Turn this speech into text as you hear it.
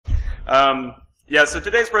Yeah, so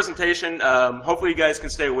today's presentation, hopefully you guys can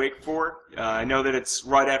stay awake for. I know that it's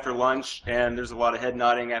right after lunch, and there's a lot of head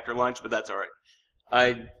nodding after lunch, but that's all right.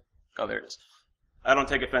 Oh, there it is. I don't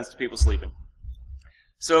take offense to people sleeping.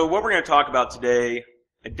 So what we're going to talk about today,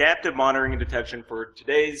 adaptive monitoring and detection for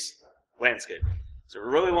today's landscape. It's a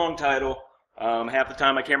really long title. Half the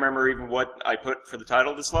time I can't remember even what I put for the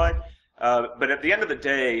title of the slide. But at the end of the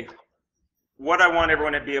day, what I want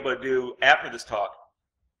everyone to be able to do after this talk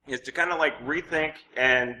is to kind of like rethink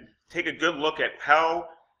and take a good look at how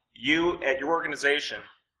you at your organization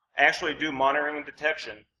actually do monitoring and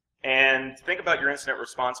detection, and think about your incident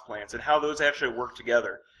response plans and how those actually work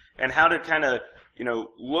together, and how to kind of, you know,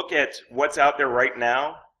 look at what's out there right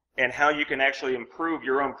now and how you can actually improve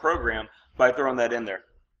your own program by throwing that in there.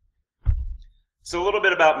 So a little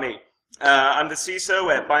bit about me. I'm the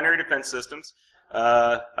CISO at Binary Defense Systems.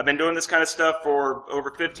 I've been doing this kind of stuff for over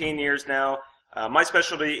 15 years now. My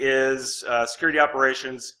specialty is security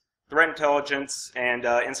operations, threat intelligence, and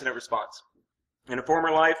incident response. In a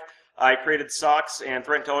former life, I created SOCs and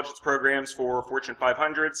threat intelligence programs for Fortune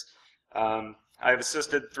 500s. I've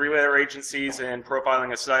assisted 3-letter agencies in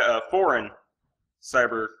profiling foreign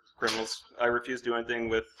cyber criminals. I refuse to do anything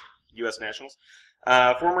with U.S. nationals.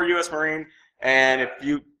 Former U.S. Marine, and if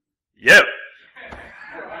you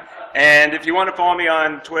want to follow me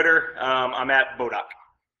on Twitter, I'm at Murdock.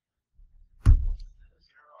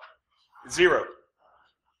 0.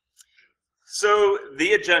 So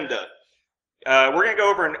the agenda, we're going to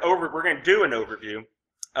go we're going to do an overview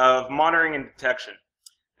of monitoring and detection,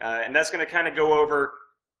 and that's going to kind of go over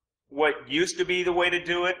what used to be the way to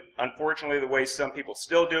do it, unfortunately the way some people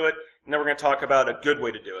still do it, and then we're going to talk about a good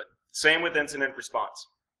way to do it. Same with incident response.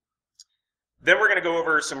 Then we're going to go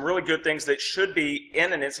over some really good things that should be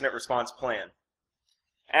in an incident response plan.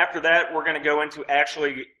 After that, we're going to go into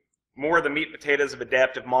actually more of the meat and potatoes of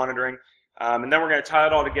adaptive monitoring, and then we're going to tie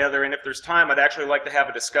it all together, and if there's time, I'd actually like to have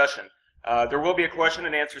a discussion. There will be a question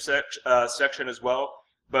and answer section as well,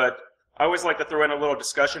 but I always like to throw in a little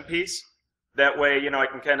discussion piece. That way, you know, I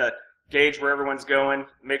can kind of gauge where everyone's going,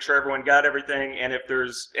 make sure everyone got everything, and if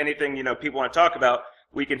there's anything, you know, people want to talk about,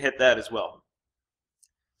 we can hit that as well.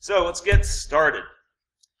 So let's get started.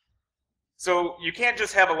 So you can't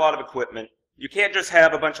just have a lot of equipment. You can't just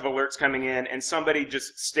have a bunch of alerts coming in and somebody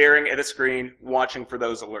just staring at a screen watching for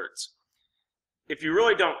those alerts. If you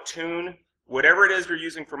really don't tune whatever it is you're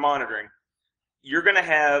using for monitoring, you're going to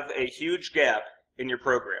have a huge gap in your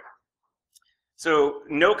program. So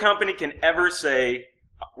no company can ever say,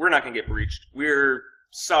 we're not going to get breached. We're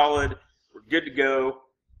solid. We're good to go.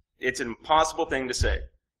 It's an impossible thing to say.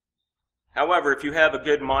 However, if you have a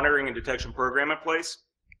good monitoring and detection program in place,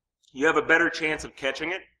 you have a better chance of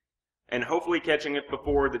catching it, and hopefully catching it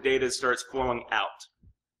before the data starts flowing out.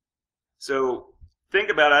 So think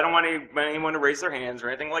about it. I don't want anyone to raise their hands or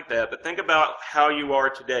anything like that, but think about how you are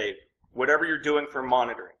today, whatever you're doing for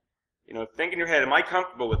monitoring. You know, think in your head, am I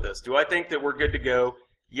comfortable with this? Do I think that we're good to go?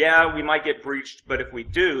 Yeah, we might get breached, but if we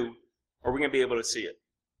do, are we going to be able to see it?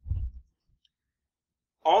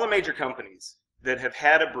 All the major companies that have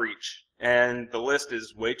had a breach, and the list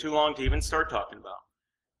is way too long to even start talking about,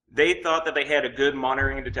 they thought that they had a good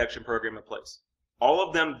monitoring and detection program in place. All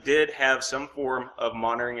of them did have some form of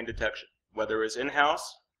monitoring and detection, whether it was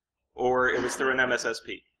in-house or it was through an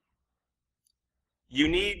MSSP. You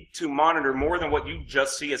need to monitor more than what you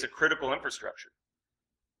just see as a critical infrastructure.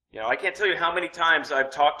 You know, I can't tell you how many times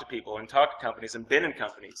I've talked to people and talked to companies and been in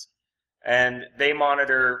companies, and they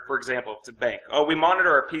monitor, for example, it's a bank. Oh, we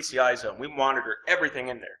monitor our PCI zone. We monitor everything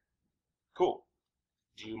in there. Cool.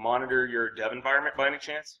 Do you monitor your dev environment by any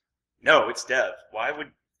chance? No, it's dev. Why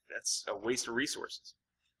would, that's a waste of resources.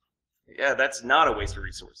 Yeah, that's not a waste of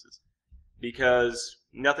resources. Because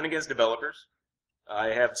nothing against developers. I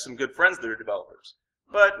have some good friends that are developers.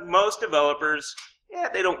 But most developers, yeah,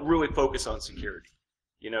 they don't really focus on security.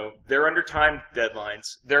 You know, they're under time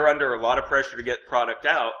deadlines. They're under a lot of pressure to get product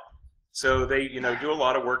out. So they, you know, do a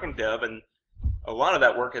lot of work in dev, and a lot of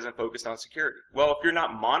that work isn't focused on security. Well, if you're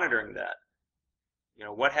not monitoring that, you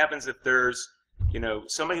know, what happens if there's, you know,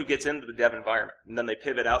 somebody who gets into the dev environment and then they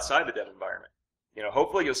pivot outside the dev environment? You know,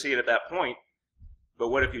 hopefully you'll see it at that point, but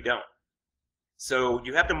what if you don't? So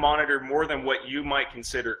you have to monitor more than what you might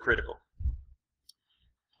consider critical.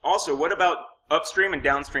 Also, what about upstream and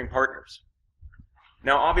downstream partners?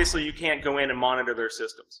 Now, obviously you can't go in and monitor their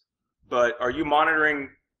systems, but are you monitoring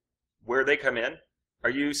where they come in? Are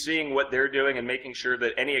you seeing what they're doing and making sure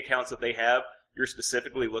that any accounts that they have, you're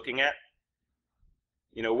specifically looking at?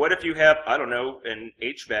 You know, what if you have, I don't know, an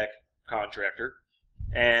HVAC contractor,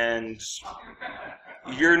 and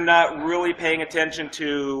you're not really paying attention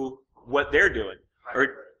to what they're doing? Or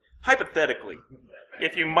hypothetically,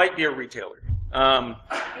 if you might be a retailer. Thank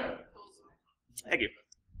you.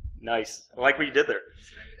 Nice. I like what you did there.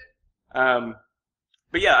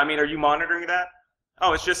 But yeah, I mean, are you monitoring that?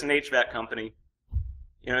 Oh, it's just an HVAC company.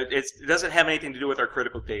 You know, it doesn't have anything to do with our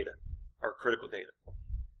critical data.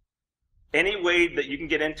 Any way that you can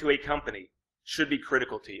get into a company should be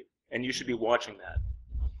critical to you, and you should be watching that.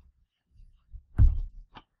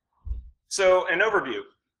 So, an overview.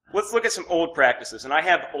 Let's look at some old practices, and I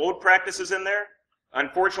have old practices in there.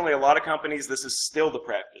 Unfortunately, a lot of companies, this is still the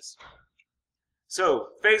practice. So,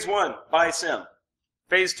 phase 1, buy SIM.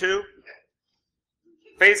 Phase 2,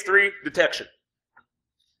 phase 3, detection.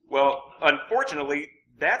 Well, unfortunately,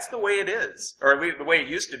 that's the way it is, or at least the way it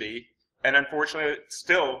used to be, and unfortunately, it's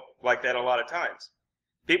still like that a lot of times.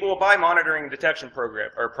 People will buy monitoring and detection program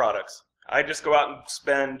or products. I just go out and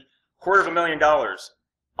spend $250,000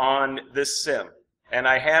 on this SIM, and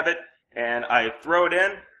I have it, and I throw it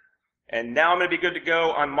in, and now I'm going to be good to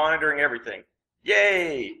go on monitoring everything.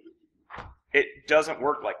 Yay! It doesn't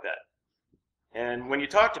work like that. And when you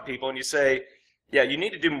talk to people and you say, yeah, you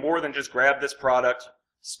need to do more than just grab this product,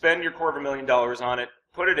 spend your $250,000 on it,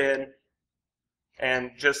 put it in,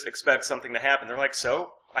 and just expect something to happen. They're like,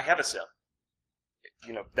 so? I have a SIM.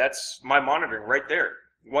 You know, that's my monitoring right there.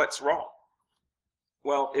 What's wrong?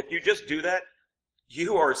 Well, if you just do that,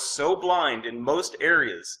 you are so blind in most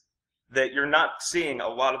areas that you're not seeing a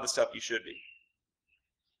lot of the stuff you should be.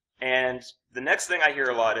 And the next thing I hear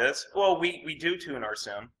a lot is, well, we do tune our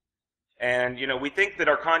SIM, and you know, we think that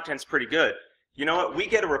our content's pretty good. You know what? We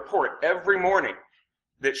get a report every morning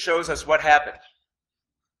that shows us what happened.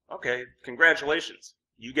 Okay, congratulations.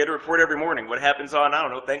 You get a report every morning. What happens on, I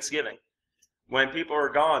don't know, Thanksgiving, when people are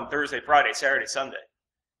gone Thursday, Friday, Saturday, Sunday,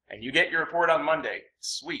 and you get your report on Monday.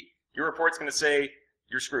 Sweet. Your report's going to say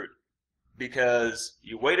you're screwed because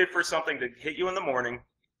you waited for something to hit you in the morning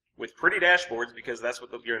with pretty dashboards because that's what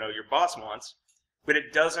your boss wants, but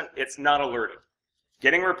it doesn't. It's not alerting.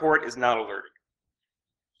 Getting a report is not alerting.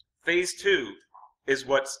 Phase 2 is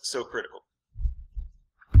what's so critical.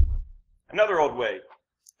 Another old way.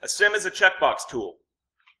 A SIM is a checkbox tool.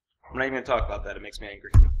 I'm not even going to talk about that. It makes me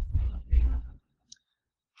angry.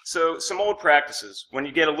 So some old practices when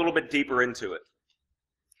you get a little bit deeper into it.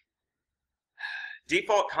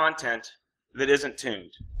 Default content that isn't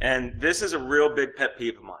tuned. And this is a real big pet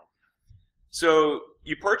peeve of mine. So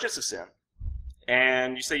you purchase a SIM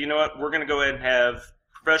and you say, you know what, we're going to go ahead and have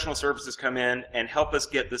professional services come in and help us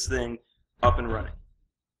get this thing up and running.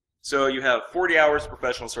 So you have 40 hours of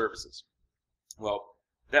professional services. Well,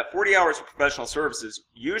 that 40 hours of professional services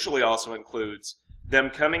usually also includes them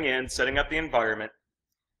coming in, setting up the environment,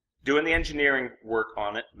 doing the engineering work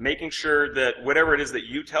on it, making sure that whatever it is that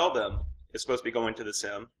you tell them is supposed to be going to the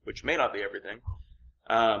SIM, which may not be everything,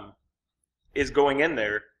 is going in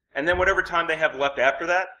there. And then whatever time they have left after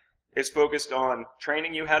that is focused on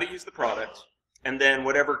training you how to use the product, and then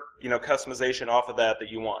whatever customization off of that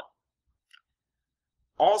you want.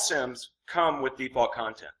 All SIMs come with default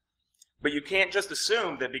content. But you can't just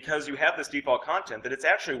assume that because you have this default content that it's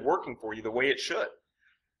actually working for you the way it should.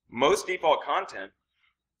 Most default content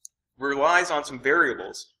relies on some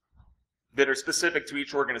variables that are specific to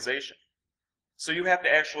each organization. So you have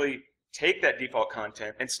to actually take that default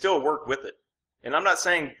content and still work with it. And I'm not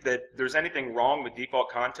saying that there's anything wrong with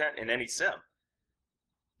default content in any SIM.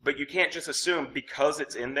 But you can't just assume because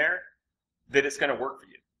it's in there that it's going to work for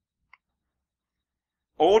you.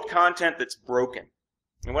 Old content that's broken.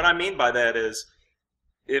 And what I mean by that is,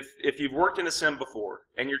 if you've worked in a SIM before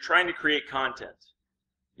and you're trying to create content,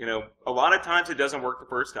 a lot of times it doesn't work the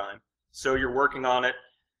first time. So you're working on it,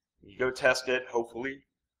 you go test it, hopefully,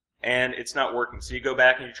 and it's not working. So you go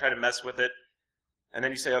back and you try to mess with it, and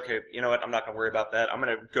then you say, okay, you know what, I'm not going to worry about that. I'm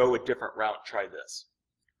going to go a different route and try this.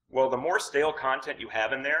 Well, the more stale content you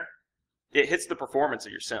have in there, it hits the performance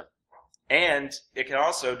of your SIM. And it can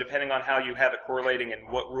also, depending on how you have it correlating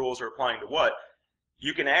and what rules are applying to what,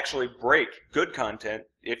 you can actually break good content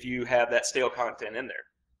if you have that stale content in there.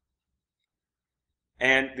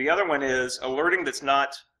 And the other one is alerting that's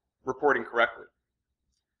not reporting correctly.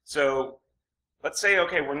 So let's say,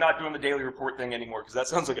 okay, we're not doing the daily report thing anymore because that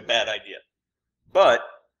sounds like a bad idea. But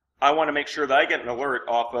I want to make sure that I get an alert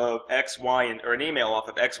off of X, Y, or an email off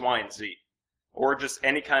of X, Y, and Z, or just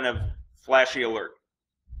any kind of flashy alert.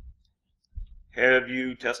 Have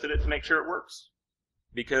you tested it to make sure it works?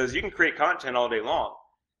 Because you can create content all day long,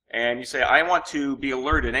 and you say, I want to be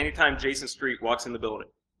alerted anytime Jason Street walks in the building.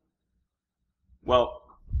 Well,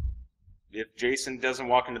 if Jason doesn't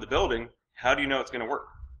walk into the building, how do you know it's going to work?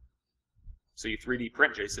 So you 3D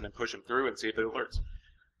print Jason and push him through and see if it alerts.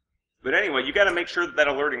 But anyway, you got to make sure that that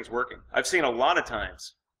alerting is working. I've seen a lot of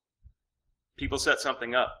times people set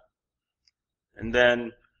something up. And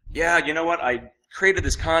then, yeah, you know what? I created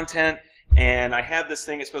this content, and I have this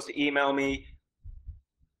thing that's supposed to email me,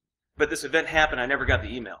 but this event happened. I never got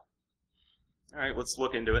the email. All right, let's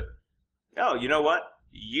look into it. Oh, you know what?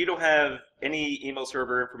 You don't have any email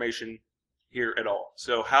server information here at all.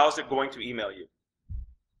 So how's it going to email you?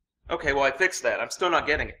 Okay, well, I fixed that. I'm still not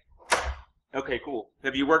getting it. Okay, cool.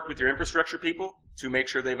 Have you worked with your infrastructure people to make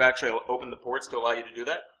sure they've actually opened the ports to allow you to do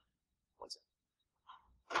that? One second.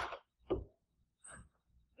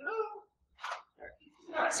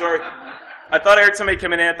 Sorry. I thought I heard somebody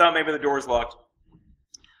coming in. I thought maybe the door's locked.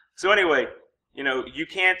 So anyway, you know, you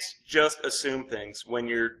can't just assume things when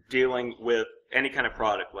you're dealing with any kind of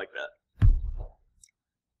product like that.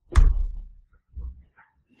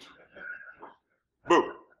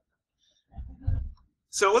 Boom.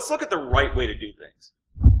 So let's look at the right way to do things.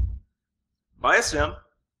 Buy a sim.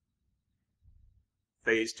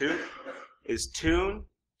 Phase 2 is tune,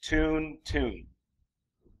 tune, tune.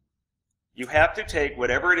 You have to take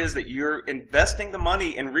whatever it is that you're investing the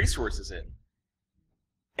money and resources in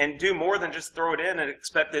and do more than just throw it in and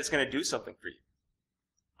expect that it's going to do something for you.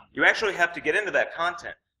 You actually have to get into that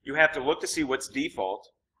content. You have to look to see what's default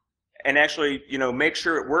and actually, you know, make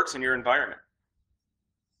sure it works in your environment.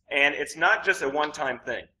 And it's not just a one-time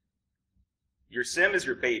thing. Your sim is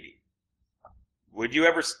your baby. Would you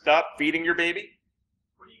ever stop feeding your baby?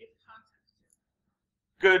 Where do you get the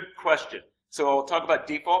content? Good question. So I'll talk about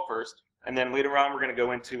default first, and then later on we're going to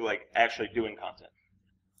go into like actually doing content.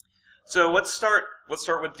 So let's start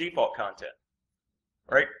with default content.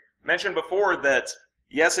 Right? Mentioned before that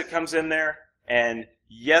yes, it comes in there, and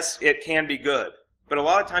yes, it can be good. But a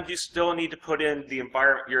lot of times you still need to put in the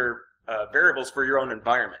environment, your variables for your own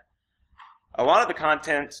environment. A lot of the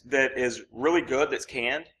content that is really good that's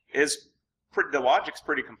canned is the logic's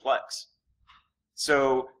pretty complex.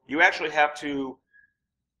 So you actually have to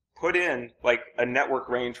put in like a network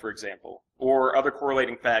range, for example, or other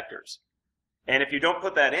correlating factors. And if you don't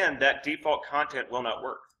put that in, that default content will not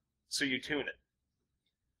work. So you tune it.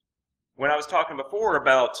 When I was talking before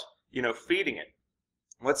about, you know, feeding it,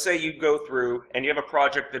 let's say you go through and you have a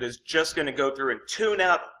project that is just going to go through and tune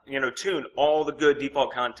out, you know, tune all the good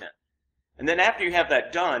default content. And then after you have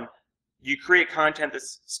that done, you create content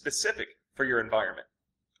that's specific for your environment.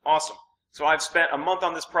 Awesome. So I've spent a month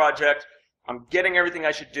on this project. I'm getting everything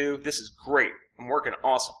I should do. This is great. I'm working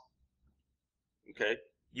awesome. Okay.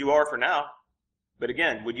 You are for now. But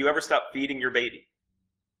again, would you ever stop feeding your baby?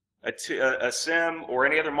 A sim or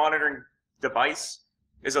any other monitoring device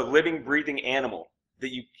is a living, breathing animal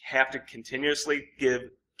that you have to continuously give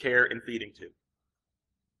care and feeding to.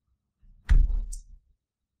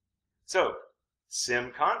 So,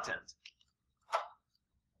 sim content.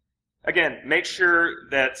 Again, make sure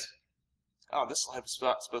that, oh, this slide was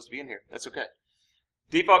supposed to be in here. That's okay.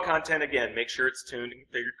 Default content, again, make sure it's tuned and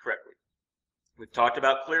configured correctly. We've talked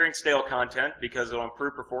about clearing stale content because it'll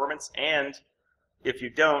improve performance, and if you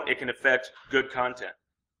don't, it can affect good content.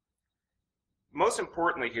 Most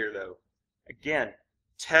importantly here, though, again,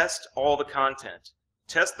 test all the content.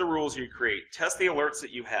 Test the rules you create. Test the alerts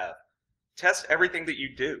that you have. Test everything that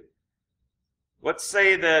you do. Let's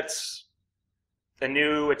say that a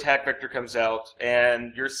new attack vector comes out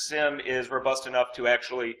and your sim is robust enough to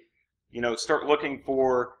actually, you know, start looking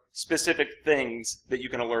for specific things that you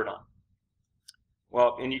can alert on.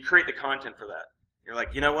 Well, and you create the content for that. You're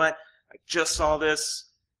like, you know what? I just saw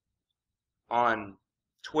this on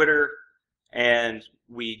Twitter and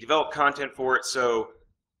we developed content for it, so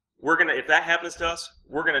we're gonna, if that happens to us,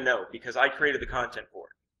 we're gonna know because I created the content for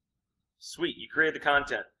it. Sweet, you created the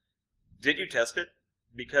content. Did you test it?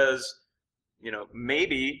 Because, you know,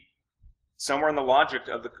 maybe somewhere in the logic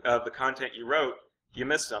of the content you wrote, you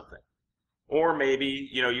missed something. Or maybe,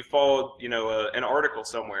 you know, you followed, you know, an article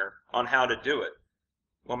somewhere on how to do it.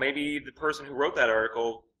 Well, maybe the person who wrote that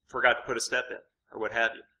article forgot to put a step in, or what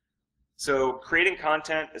have you. So creating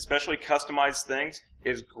content, especially customized things,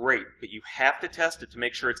 is great, but you have to test it to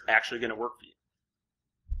make sure it's actually going to work for you.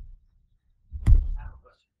 I have a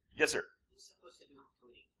question. Yes, sir. Who's supposed to do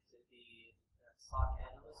tuning? Is it the SOC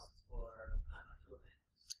analyst or tool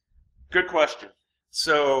analyst? Good question.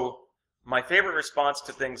 So my favorite response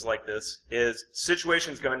to things like this is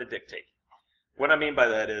situation's going to dictate. What I mean by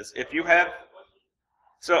that is if you have...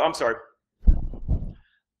 So, I'm sorry.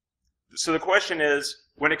 So the question is,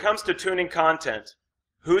 when it comes to tuning content,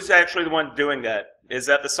 who's actually the one doing that? Is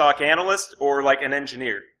that the SOC analyst or like an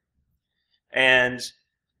engineer? And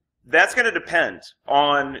that's going to depend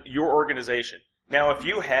on your organization. Now, if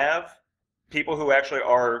you have people who actually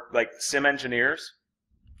are like SIM engineers,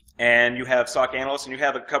 and you have SOC analysts, and you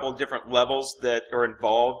have a couple of different levels that are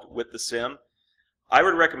involved with the SIM, I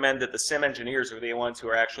would recommend that the SIM engineers are the ones who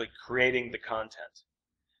are actually creating the content.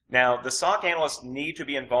 Now, the SOC analysts need to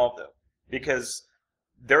be involved though, because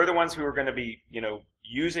they're the ones who are going to be,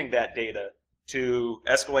 using that data to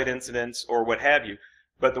escalate incidents or what have you.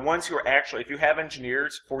 But the ones who are actually, if you have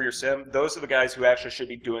engineers for your SIM, those are the guys who actually should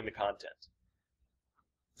be doing the content.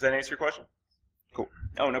 Does that answer your question? Cool.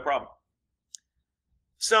 Oh, no problem.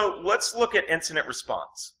 So let's look at incident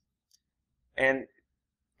response. And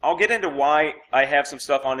I'll get into why I have some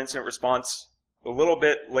stuff on incident response a little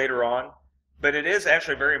bit later on, but it is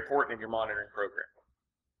actually very important in your monitoring program.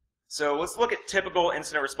 So let's look at typical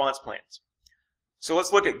incident response plans. So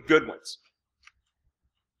let's look at good ones.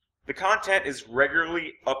 The content is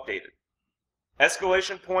regularly updated.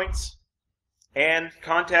 Escalation points and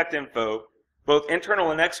contact info, both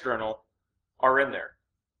internal and external, are in there.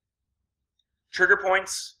 Trigger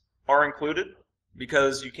points are included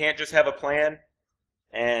because you can't just have a plan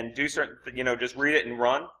and do certain, just read it and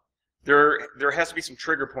run. There has to be some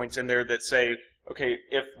trigger points in there that say, okay,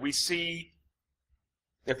 if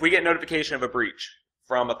we get notification of a breach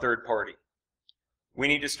from a third party, we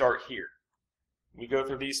need to start here. We go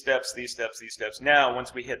through these steps, these steps, these steps. Now,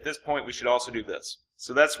 once we hit this point, we should also do this.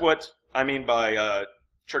 So that's what I mean by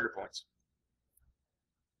trigger points.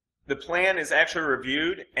 The plan is actually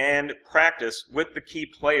reviewed and practiced with the key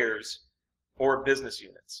players or business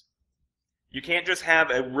units. You can't just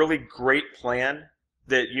have a really great plan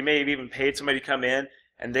that you may have even paid somebody to come in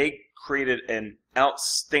and they created an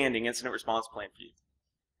outstanding incident response plan for you.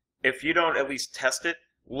 If you don't at least test it,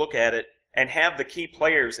 look at it, and have the key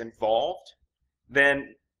players involved,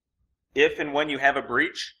 then if and when you have a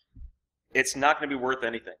breach, it's not going to be worth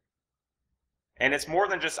anything. And it's more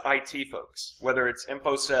than just IT folks, whether it's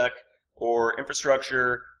InfoSec or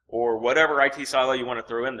infrastructure or whatever IT silo you want to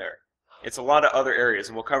throw in there. It's a lot of other areas,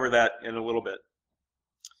 and we'll cover that in a little bit.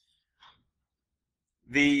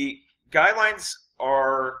 The guidelines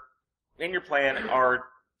are in your plan are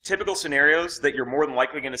typical scenarios that you're more than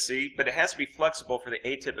likely going to see, but it has to be flexible for the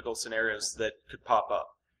atypical scenarios that could pop up.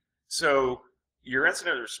 So your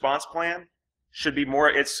incident response plan should be more,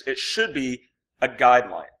 it should be a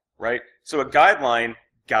guideline, right? So a guideline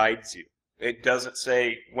guides you. It doesn't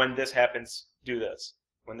say, when this happens, do this.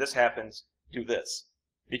 When this happens, do this.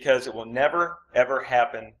 Because it will never, ever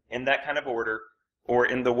happen in that kind of order or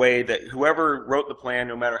in the way that whoever wrote the plan,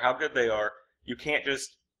 no matter how good they are, you can't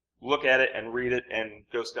just look at it and read it and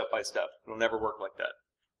go step by step. It'll never work like that.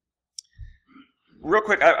 Real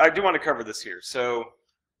quick, I do want to cover this here. So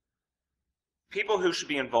people who should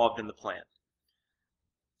be involved in the plan.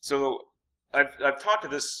 So I've talked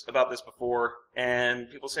about this before, and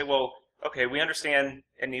people say, well, okay, we understand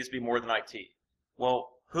it needs to be more than IT. Well,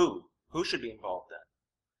 who? Who should be involved then?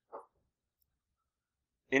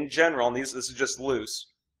 In general, and this is just loose,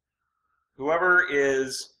 whoever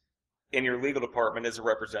is in your legal department is a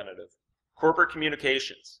representative. Corporate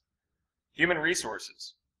communications, human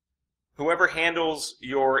resources, whoever handles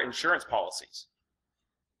your insurance policies,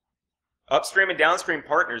 upstream and downstream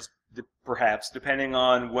partners, perhaps, depending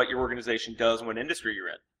on what your organization does and what industry you're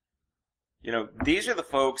in. These are the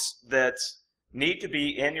folks that need to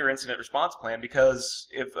be in your incident response plan, because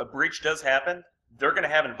if a breach does happen, they're going to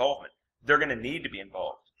have involvement. They're going to need to be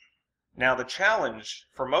involved. Now, the challenge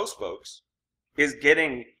for most folks is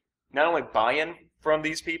getting not only buy-in from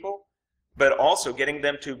these people, but also getting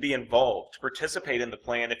them to be involved, to participate in the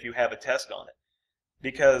plan if you have a test on it.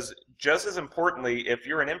 Because just as importantly, if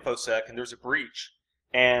you're an InfoSec and there's a breach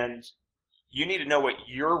and you need to know what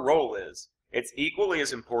your role is, it's equally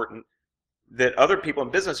as important that other people in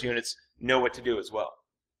business units know what to do as well.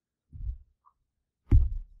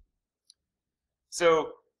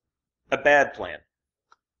 So, a bad plan.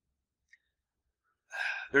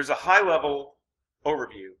 There's a high-level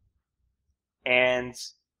overview, and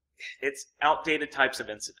it's outdated types of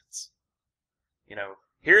incidents.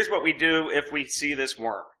 Here's what we do if we see this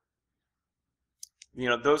worm.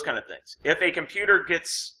 Those kind of things. If a computer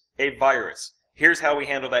gets a virus, here's how we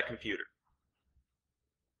handle that computer.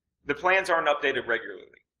 The plans aren't updated regularly.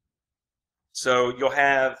 So you'll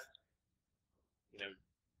have,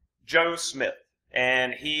 Joe Smith,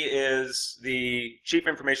 and he is the Chief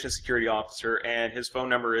Information Security Officer, and his phone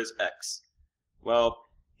number is X. Well,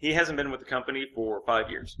 he hasn't been with the company for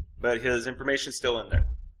 5 years, but his information's still in there.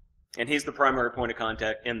 And he's the primary point of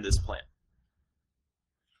contact in this plan.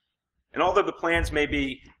 And although the plans may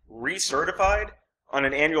be recertified on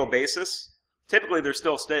an annual basis, typically they're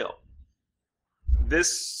still stale.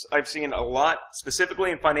 This I've seen a lot,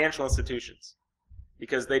 specifically in financial institutions,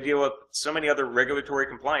 because they deal with so many other regulatory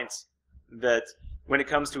compliance that when it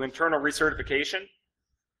comes to internal recertification,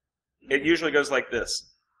 it usually goes like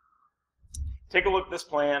this. take a look at this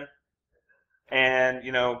plan and,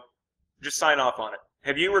 just sign off on it.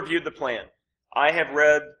 Have you reviewed the plan? I have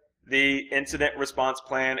read the incident response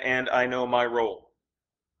plan and I know my role.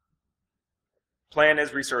 Plan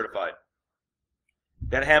is recertified.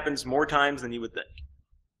 That happens more times than you would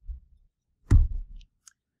think.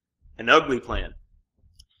 An ugly plan.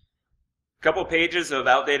 A couple pages of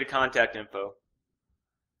outdated contact info.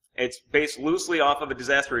 It's based loosely off of a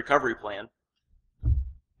disaster recovery plan,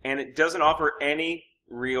 and it doesn't offer any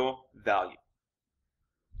real value.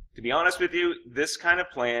 To be honest with you, this kind of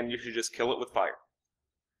plan, you should just kill it with fire.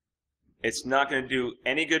 It's not going to do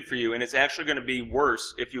any good for you, and it's actually going to be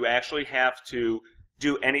worse if you actually have to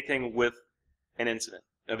do anything with an incident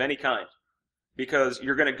of any kind, because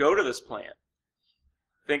you're going to go to this plan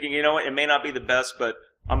thinking, you know what, it may not be the best, but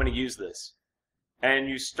I'm going to use this. And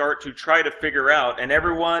you start to try to figure out, and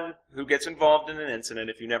everyone who gets involved in an incident,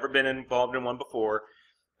 if you've never been involved in one before,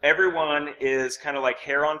 everyone is kind of like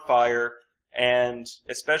hair on fire, and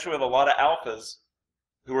especially with a lot of alphas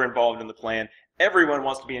who are involved in the plan, everyone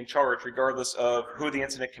wants to be in charge regardless of who the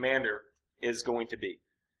incident commander is going to be.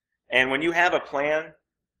 And when you have a plan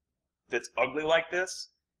that's ugly like this,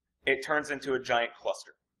 it turns into a giant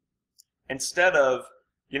cluster. Instead of,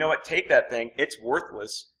 you know what, take that thing, it's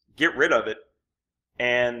worthless, get rid of it,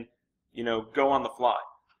 and, go on the fly.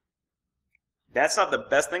 That's not the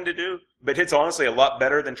best thing to do, but it's honestly a lot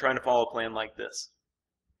better than trying to follow a plan like this.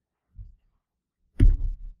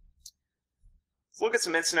 Let's look at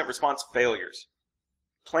some incident response failures.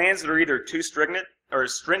 Plans that are either too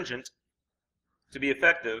stringent to be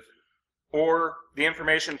effective, or the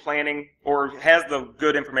information planning, or has the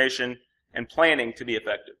good information and planning to be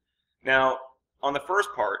effective. Now, on the first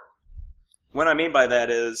part, what I mean by that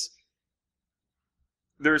is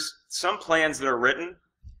there's some plans that are written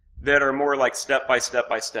that are more like step by step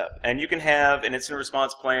by step. And you can have an incident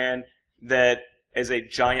response plan that is a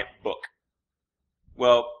giant book.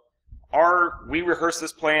 Well, we rehearse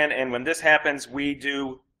this plan, and when this happens, we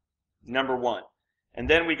do number 1. And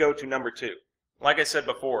then we go to number 2. Like I said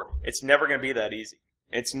before, it's never going to be that easy.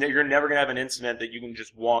 You're never going to have an incident that you can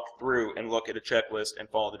just walk through and look at a checklist and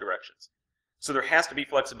follow the directions. So there has to be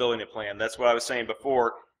flexibility in a plan. That's what I was saying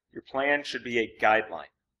before. Your plan should be a guideline.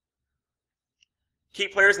 Key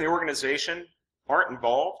players in the organization aren't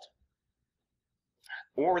involved,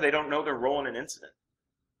 or they don't know their role in an incident.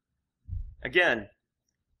 Again,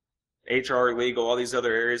 HR, legal, all these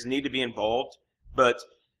other areas need to be involved, but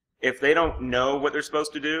if they don't know what they're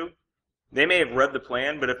supposed to do, they may have read the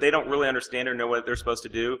plan, but if they don't really understand or know what they're supposed to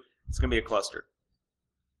do, it's going to be a cluster.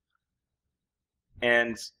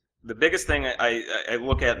 And the biggest thing I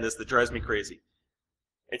look at in this that drives me crazy,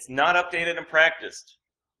 it's not updated and practiced.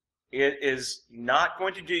 It is not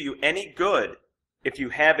going to do you any good if you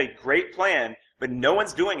have a great plan, but no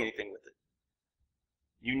one's doing anything with it.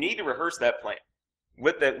 You need to rehearse that plan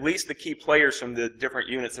with at least the key players from the different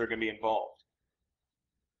units that are going to be involved.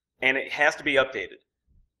 And it has to be updated.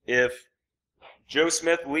 If Joe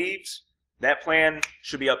Smith leaves, that plan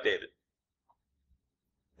should be updated.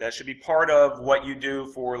 That should be part of what you do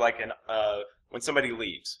for when somebody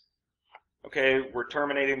leaves. Okay, we're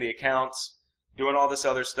terminating the accounts, doing all this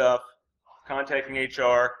other stuff, contacting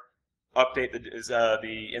HR, update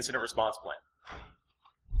the incident response plan.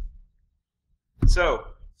 So,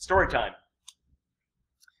 story time.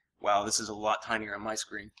 Wow, this is a lot tinier on my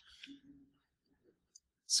screen.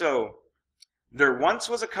 So, there once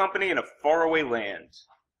was a company in a faraway land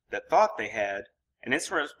that thought they had an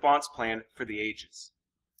incident response plan for the ages.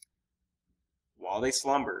 While they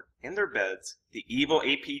slumbered in their beds, the evil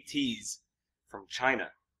APTs from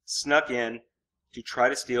China snuck in to try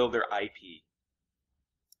to steal their IP.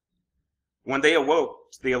 When they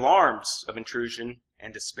awoke to the alarms of intrusion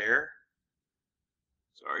and despair,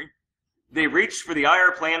 they reached for the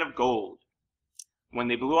IR plan of gold. When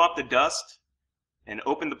they blew off the dust and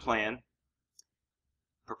opened the plan,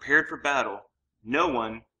 prepared for battle, no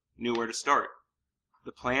one knew where to start.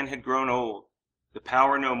 The plan had grown old, the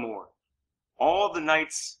power no more. All the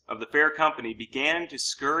knights of the fair company began to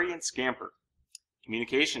scurry and scamper.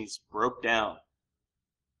 Communications broke down.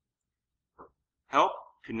 Help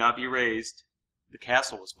could not be raised. The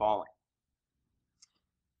castle was falling.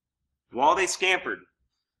 While they scampered,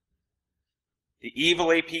 the evil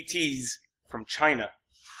APTs from China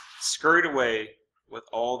scurried away with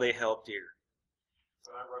all they held dear.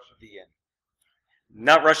 The end.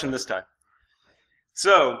 Not Russian this time.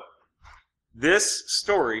 So, this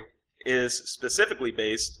story is specifically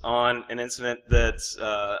based on an incident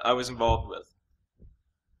that I was involved with,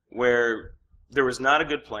 where there was not a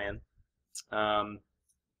good plan.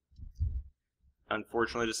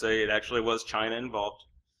 Unfortunately to say, it actually was China involved.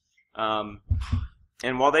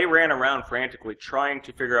 And while they ran around frantically trying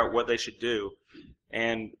to figure out what they should do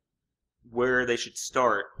and where they should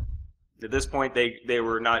start, at this point they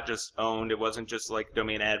were not just owned. It wasn't just like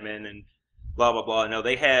domain admin and blah, blah, blah. No,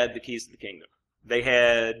 they had the keys to the kingdom. They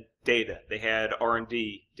had data. They had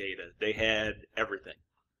R&D data. They had everything.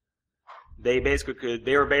 They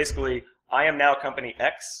were basically, I am now company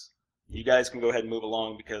X. You guys can go ahead and move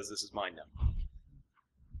along because this is mine now.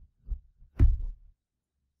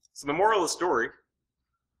 So the moral of the story,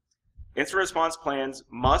 incident response plans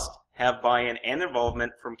must have buy-in and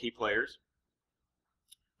involvement from key players.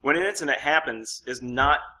 When an incident happens, is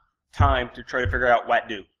not time to try to figure out what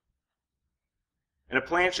to do. And a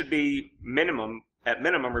plan should be at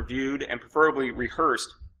minimum reviewed and preferably rehearsed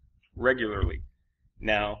regularly.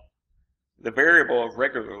 Now, the variable of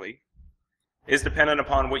regularly is dependent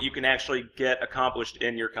upon what you can actually get accomplished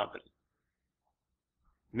in your company.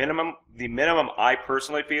 The minimum I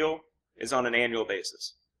personally feel is on an annual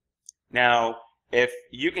basis. Now, if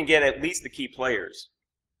you can get at least the key players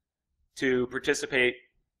to participate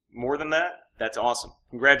more than that, that's awesome.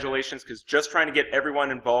 Congratulations, because just trying to get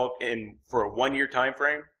everyone involved for a 1-year time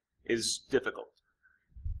frame is difficult.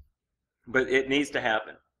 But it needs to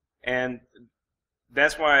happen. And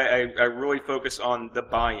that's why I really focus on the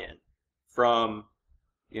buy-in from,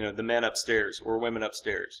 the men upstairs or women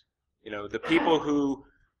upstairs. The people who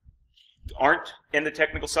aren't in the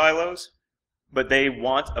technical silos, but they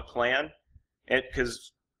want a plan,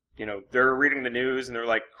 because they're reading the news and they're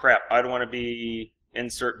like, crap, I don't want to be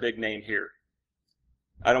insert big name here.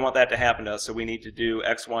 I don't want that to happen to us, so we need to do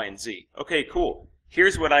X, Y, and Z. Okay, cool.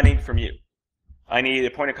 Here's what I need from you. I need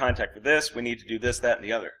a point of contact for this. We need to do this, that, and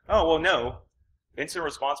the other. Oh, well, no. Incident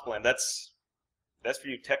response plan, that's for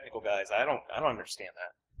you technical guys. I don't understand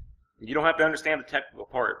that. You don't have to understand the technical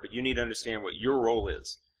part, but you need to understand what your role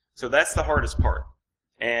is. So that's the hardest part.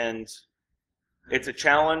 And it's a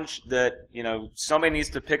challenge that, somebody needs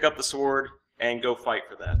to pick up the sword and go fight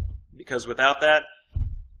for that. Because without that,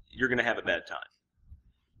 you're going to have a bad time.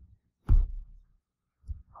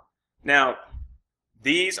 Now,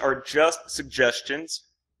 these are just suggestions.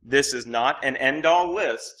 This is not an end-all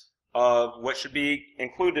list of what should be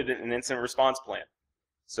included in an incident response plan.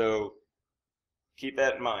 So keep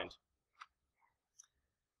that in mind.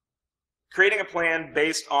 Creating a plan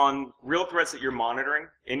based on real threats that you're monitoring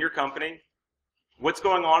in your company, what's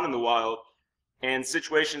going on in the wild, and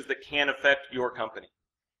situations that can affect your company.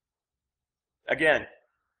 Again,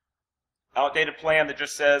 outdated plan that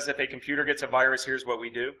just says if a computer gets a virus, here's what we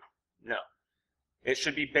do. No. It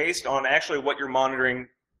should be based on actually what you're monitoring,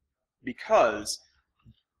 because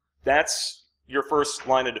that's your first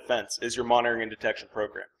line of defense, is your monitoring and detection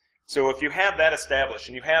program. So if you have that established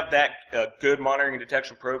and you have that good monitoring and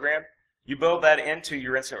detection program, you build that into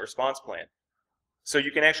your incident response plan. So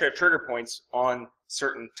you can actually have trigger points on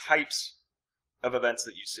certain types of events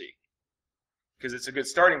that you see. Because it's a good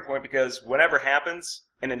starting point, because whatever happens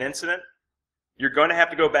in an incident, you're going to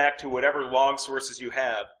have to go back to whatever log sources you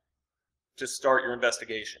have to start your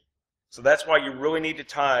investigation. So that's why you really need to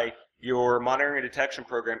tie your monitoring and detection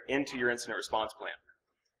program into your incident response plan.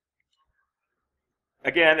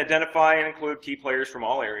 Again, identify and include key players from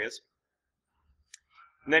all areas.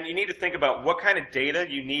 And then you need to think about what kind of data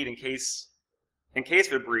you need in case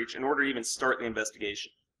of a breach in order to even start the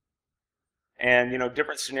investigation. And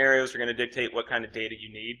different scenarios are going to dictate what kind of data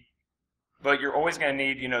you need, but you're always going to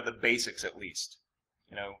need the basics at least.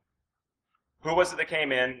 Who was it that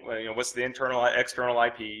came in? What's the internal, external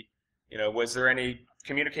IP? Was there any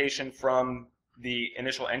communication from the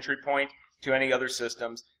initial entry point to any other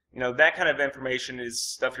systems? That kind of information is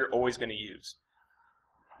stuff you're always going to use.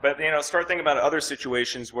 But start thinking about other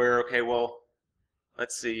situations where, okay, well,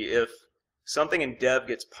 let's see, if something in dev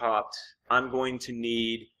gets popped, I'm going to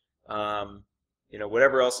need,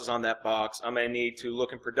 whatever else is on that box. I'm going to need to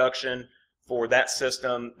look in production for that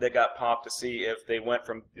system that got popped to see if they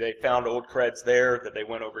found old creds there, that they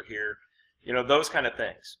went over here. Those kind of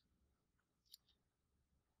things.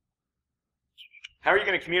 How are you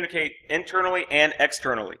going to communicate internally and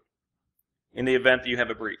externally in the event that you have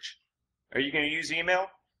a breach? Are you going to use email?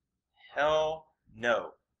 Hell no.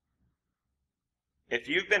 If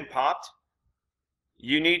you've been popped,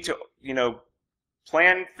 you need to,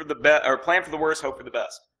 plan for the plan for the worst, hope for the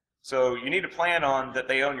best. So you need to plan on that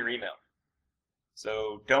they own your email.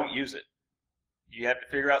 So don't use it. You have to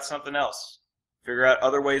figure out something else. Figure out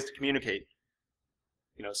other ways to communicate.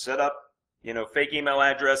 Set up, fake email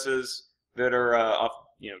addresses that are off,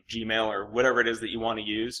 Gmail or whatever it is that you want to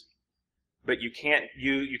use. But you can't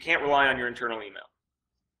rely on your internal email.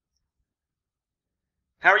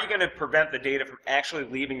 How are you going to prevent the data from actually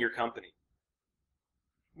leaving your company?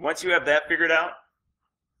 Once you have that figured out,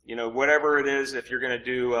 whatever it is, if you're going to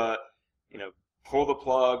do, pull the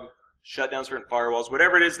plug, shut down certain firewalls,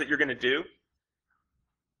 whatever it is that you're going to do,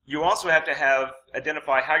 you also have to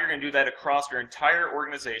identify how you're going to do that across your entire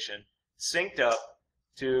organization, synced up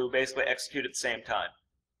to basically execute at the same time.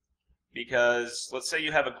 Because let's say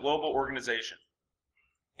you have a global organization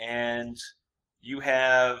and you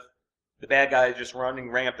have the bad guys just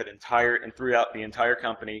running rampant throughout the entire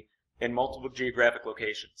company in multiple geographic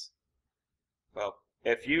locations. Well,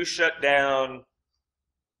 if you shut down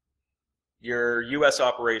your U.S.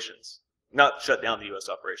 operations, not shut down the U.S.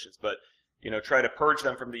 operations, but try to purge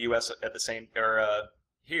them from the U.S. at the same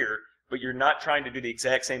here, but you're not trying to do the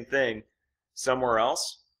exact same thing somewhere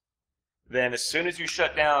else, then as soon as you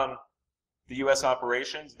shut down the U.S.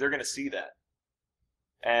 operations, they're going to see that.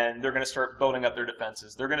 And they're going to start building up their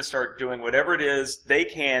defenses. They're going to start doing whatever it is they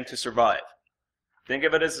can to survive. Think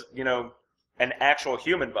of it as, an actual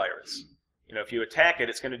human virus. If you attack it,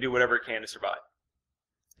 it's going to do whatever it can to survive.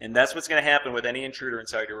 And that's what's going to happen with any intruder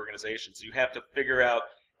inside your organization. So you have to figure out,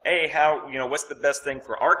 A, how, what's the best thing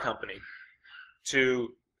for our company to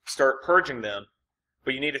start purging them,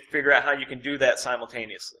 but you need to figure out how you can do that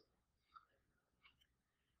simultaneously.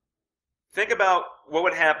 Think about what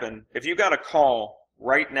would happen if you got a call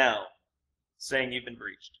right now saying you've been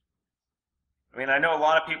breached. I mean, I know a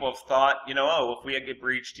lot of people have thought, oh, if we get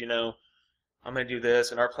breached, I'm going to do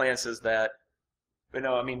this, and our plan says that. But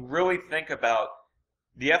no, I mean, really think about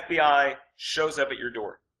the FBI shows up at your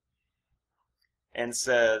door and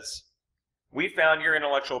says, we found your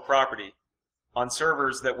intellectual property on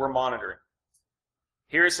servers that we're monitoring.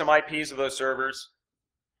 Here's some IPs of those servers.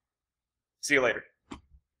 See you later.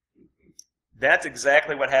 That's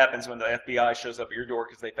exactly what happens when the FBI shows up at your door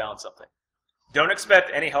because they found something. Don't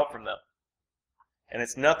expect any help from them. And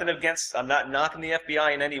it's nothing against, I'm not knocking the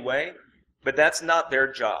FBI in any way, but that's not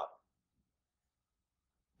their job.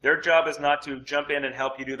 Their job is not to jump in and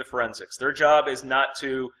help you do the forensics. Their job is not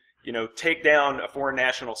to, take down a foreign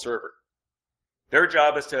national server. Their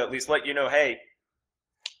job is to at least let you know, hey,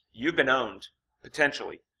 you've been owned,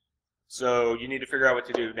 potentially. So you need to figure out what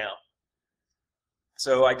to do now.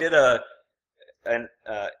 So I did an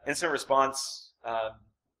incident response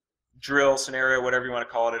drill scenario, whatever you want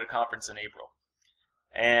to call it, at a conference in April.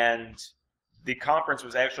 And the conference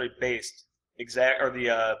was actually based,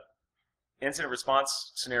 the incident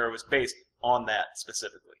response scenario was based on that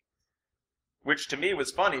specifically. Which to me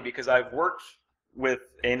was funny because I've worked with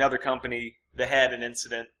another company that had an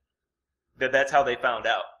incident that's how they found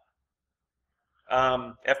out.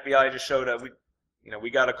 FBI just showed up. We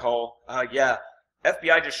got a call. Yeah,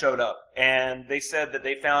 FBI just showed up, and they said that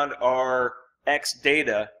they found our X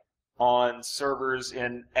data on servers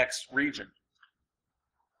in X region.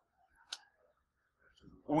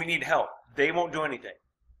 We need help. They won't do anything.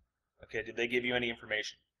 Okay, did they give you any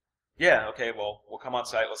information? Yeah, okay, well, we'll come on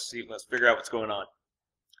site. Let's figure out what's going on.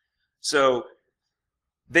 So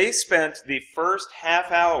they spent the first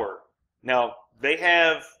half hour. Now, they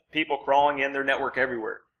have people crawling in their network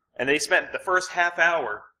everywhere. And they spent the first half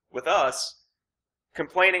hour with us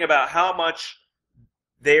complaining about how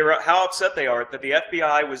upset they are that the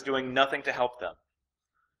FBI was doing nothing to help them.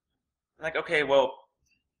 I'm like, okay, well,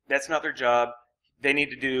 that's not their job. They need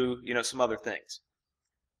to do, some other things.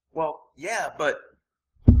 Well, yeah, but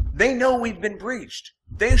they know we've been breached.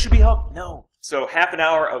 They should be helped. No. So half an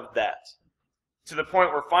hour of that. To the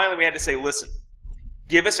point where finally we had to say, listen,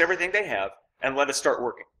 give us everything they have and let us start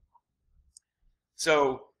working.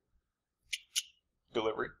 So,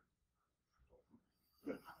 delivery.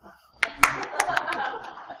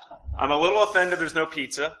 I'm a little offended there's no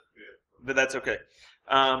pizza, but that's okay.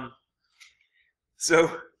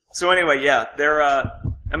 So anyway, yeah,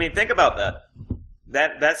 I mean, think about that.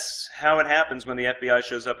 That's how it happens when the FBI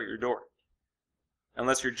shows up at your door.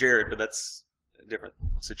 Unless you're Jared, but that's a different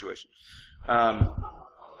situation.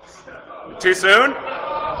 Too soon?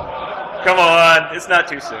 Come on, it's not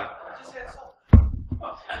too soon.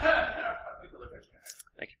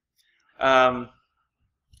 Thank you.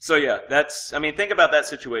 So yeah, think about that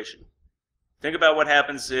situation. Think about what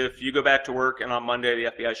happens if you go back to work and on Monday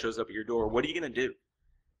the FBI shows up at your door. What are you going to do?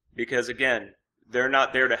 Because again, they're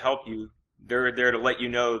not there to help you. They're there to let you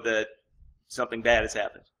know that something bad has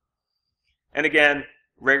happened. And again,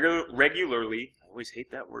 regularly, I always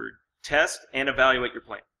hate that word, test and evaluate your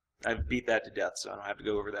plan. I've beat that to death, so I don't have to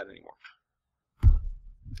go over that anymore.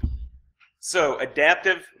 So,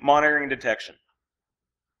 adaptive monitoring and detection.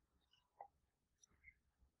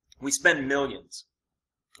 We spend millions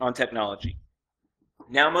on technology.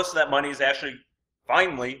 Now most of that money is actually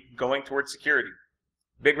finally going towards security.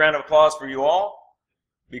 Big round of applause for you all,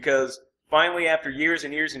 because finally, after years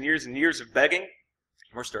and years and years and years of begging,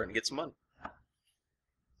 we're starting to get some money.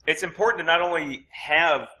 It's important to not only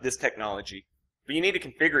have this technology, but you need to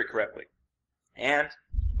configure it correctly and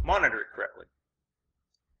monitor it correctly.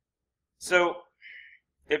 So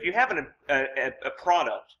if you have a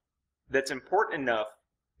product that's important enough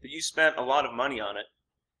that you spent a lot of money on it,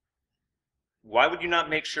 why would you not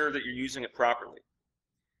make sure that you're using it properly?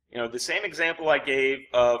 You know, the same example I gave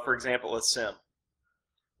of, for example, a sim,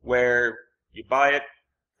 where you buy it,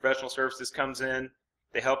 professional services comes in,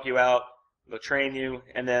 they help you out, they'll train you,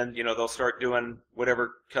 and then, you know, they'll start doing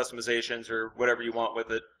whatever customizations or whatever you want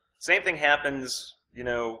with it. Same thing happens, you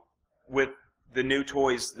know, with the new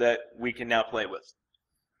toys that we can now play with.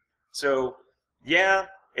 So, yeah,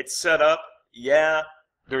 it's set up. Yeah,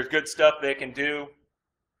 there's good stuff they can do.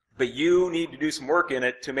 But you need to do some work in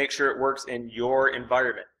it to make sure it works in your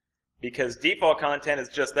environment. Because default content is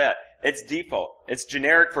just that. It's default. It's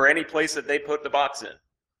generic for any place that they put the box in.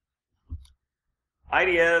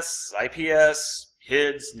 IDS, IPS,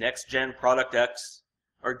 HIDS, Next Gen Product X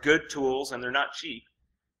are good tools, and they're not cheap.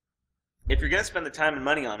 If you're going to spend the time and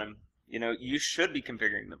money on them, you know, you should be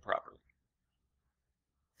configuring them properly.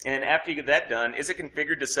 And after you get that done, is it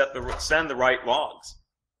configured to send the right logs?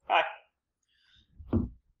 Hi.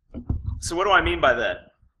 So what do I mean by that?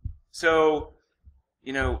 So,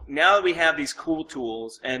 you know, now that we have these cool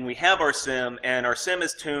tools and we have our sim and our sim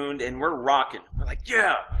is tuned and we're rocking, we're like,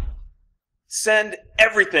 yeah, send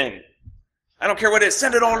everything. I don't care what it is,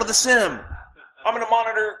 send it all to the sim. I'm going to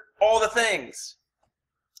monitor all the things.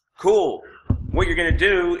 Cool. What you're going to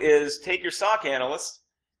do is take your SOC analyst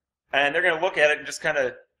and they're going to look at it and just kind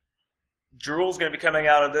of, drool's going to be coming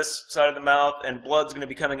out of this side of the mouth and blood's going to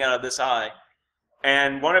be coming out of this eye.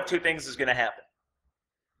 And one of two things is going to happen.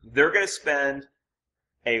 They're going to spend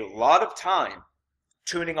a lot of time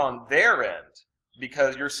tuning on their end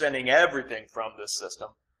because you're sending everything from this system.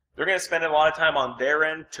 They're going to spend a lot of time on their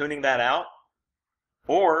end tuning that out.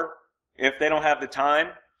 Or if they don't have the time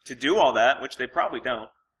to do all that, which they probably don't,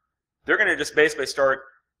 they're going to just basically start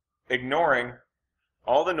ignoring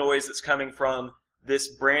all the noise that's coming from this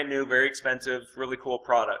brand new, very expensive, really cool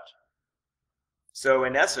product. So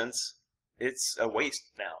in essence, it's a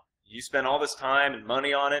waste now. You spend all this time and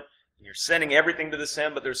money on it, and you're sending everything to the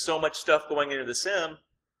sim, but there's so much stuff going into the sim,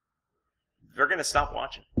 they're going to stop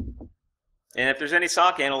watching. And if there's any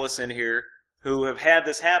SOC analysts in here who have had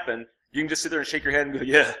this happen, you can just sit there and shake your head and go,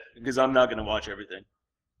 yeah, because I'm not going to watch everything.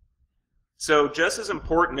 So just as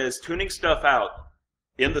important as tuning stuff out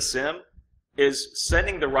in the sim is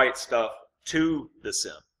sending the right stuff to the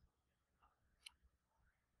sim.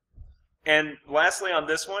 And lastly on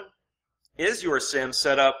this one, is your sim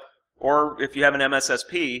set up, or if you have an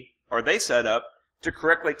MSSP, are they set up to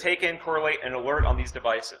correctly take in, correlate, and alert on these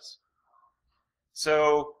devices?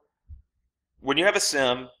 So when you have a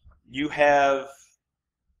sim, you have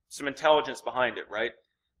some intelligence behind it, right?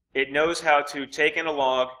 It knows how to take in a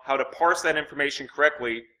log, how to parse that information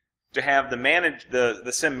correctly to have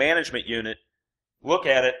the sim management unit look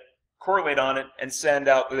at it, correlate on it, and send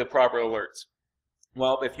out the proper alerts.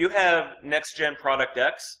 Well, if you have Next Gen Product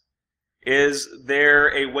X, is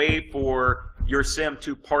there a way for your sim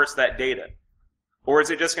to parse that data? Or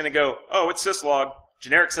is it just going to go, oh, it's syslog,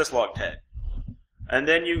 generic syslog tag? And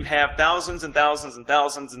then you have thousands and thousands and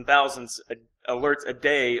thousands and thousands of alerts a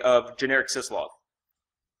day of generic syslog.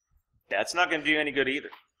 That's not going to do you any good either.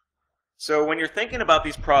 So when you're thinking about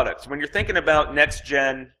these products, when you're thinking about Next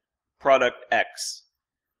Gen Product X,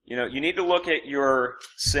 you know, you need to look at your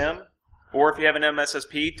sim, or if you have an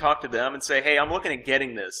MSSP, talk to them and say, hey, I'm looking at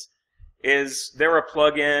getting this. Is there a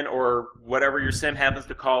plugin or whatever your sim happens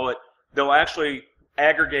to call it? They'll actually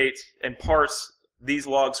aggregate and parse these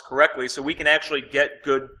logs correctly so we can actually get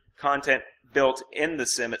good content built in the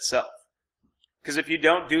sim itself. Because if you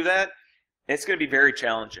don't do that, it's going to be very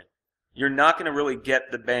challenging. You're not going to really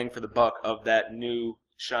get the bang for the buck of that new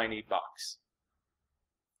shiny box.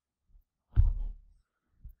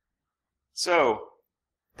 So,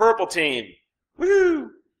 purple team, woohoo!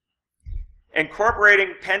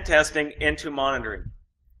 Incorporating pen testing into monitoring.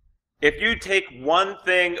 If you take one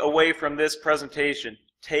thing away from this presentation,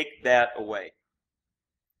 take that away.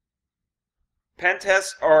 Pen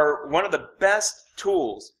tests are one of the best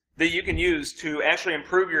tools that you can use to actually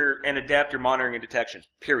improve and adapt your monitoring and detection,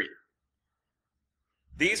 period.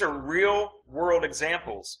 These are real-world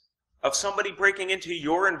examples of somebody breaking into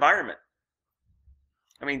your environment.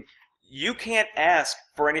 I mean, you can't ask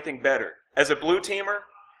for anything better. As a blue teamer,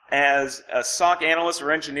 as a SOC analyst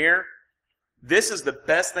or engineer, this is the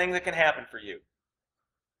best thing that can happen for you.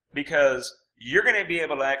 Because you're going to be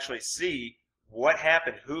able to actually see what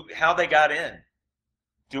happened, how they got in,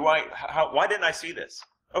 Why didn't I see this?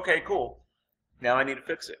 Okay, cool. Now I need to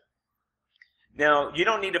fix it. Now, you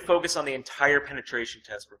don't need to focus on the entire penetration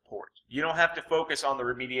test report. You don't have to focus on the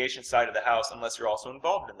remediation side of the house unless you're also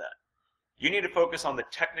involved in that. You need to focus on the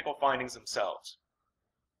technical findings themselves.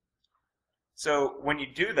 So when you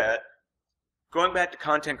do that, going back to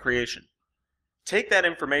content creation, take that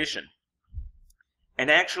information and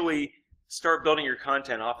actually start building your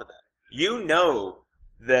content off of that. You know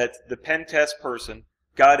that the pen test person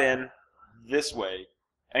got in this way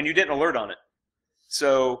and you didn't alert on it.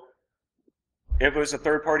 So if it was a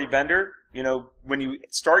third-party vendor, you know, when you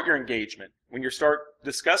start your engagement, when you start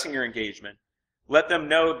discussing your engagement, let them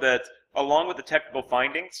know that along with the technical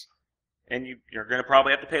findings, and you're going to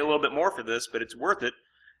probably have to pay a little bit more for this, but it's worth it,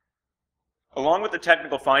 along with the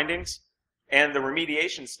technical findings and the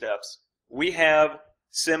remediation steps, we have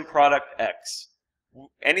SIM product X.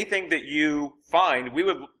 Anything that you find, we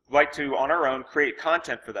would like to, on our own, create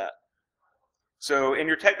content for that. So in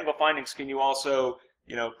your technical findings, can you also,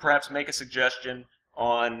 you know, perhaps make a suggestion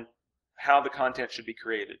on how the content should be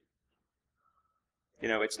created? You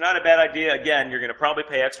know, it's not a bad idea. Again, you're going to probably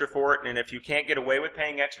pay extra for it, and if you can't get away with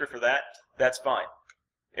paying extra for that, that's fine.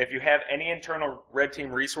 If you have any internal red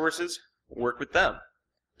team resources, work with them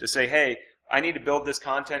to say, hey, I need to build this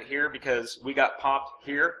content here because we got popped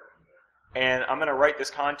here, and I'm going to write this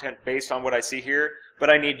content based on what I see here, but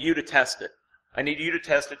I need you to test it. I need you to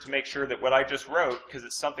test it to make sure that what I just wrote, because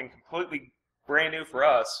it's something completely brand new for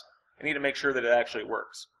us, I need to make sure that it actually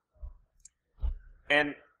works.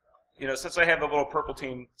 And, you know, since I have the little purple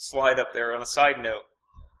team slide up there, on a side note,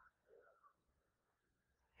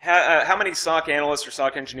 how many SOC analysts or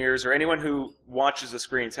SOC engineers or anyone who watches the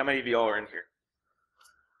screens, how many of y'all are in here?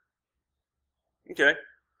 Okay,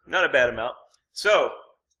 not a bad amount. So,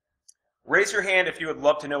 raise your hand if you would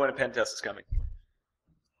love to know when a pen test is coming.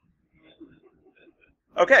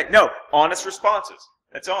 Okay, no, honest responses.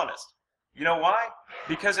 That's honest. You know why?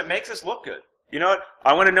 Because it makes us look good. You know what?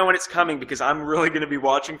 I want to know when it's coming because I'm really going to be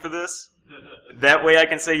watching for this. That way I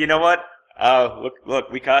can say, you know what? Oh, look,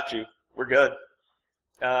 we caught you. We're good.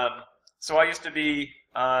 So I used to be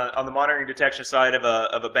on the monitoring detection side of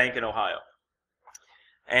a bank in Ohio.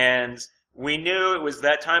 And we knew it was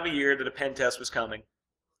that time of year that a pen test was coming.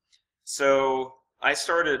 So I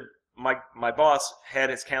started, my boss had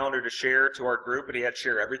his calendar to share to our group, but he had to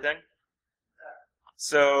share everything.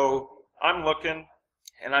 So I'm looking,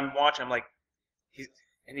 and I'm watching, I'm like, he's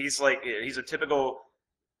a typical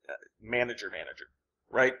manager,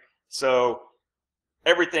 right? So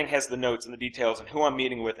everything has the notes and the details and who I'm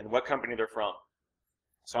meeting with and what company they're from.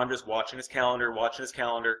 So I'm just watching his calendar,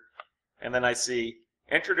 and then I see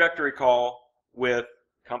introductory call with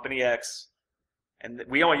company X, and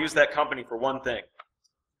we only use that company for one thing,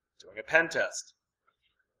 doing a pen test.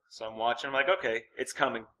 So I'm watching, I'm like, okay, it's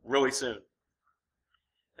coming really soon.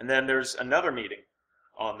 And then there's another meeting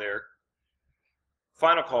on there,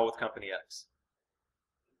 final call with company X.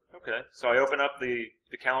 Okay, so I open up the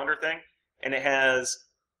calendar thing, and it has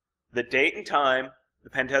the date and time the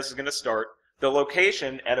pen test is going to start, the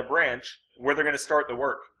location at a branch where they're going to start the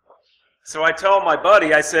work. So I tell my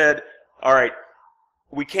buddy, I said, all right,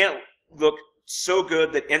 we can't look so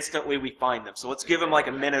good that instantly we find them, so let's give them like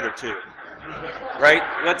a minute or two, right?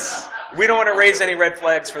 We don't want to raise any red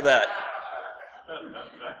flags for that.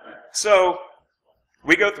 So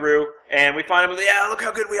we go through, and we find them, yeah, look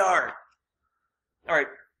how good we are. All right.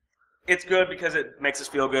 It's good because it makes us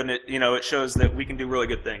feel good, and it shows that we can do really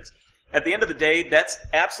good things. At the end of the day, that's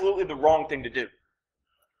absolutely the wrong thing to do.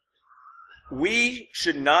 We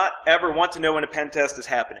should not ever want to know when a pen test is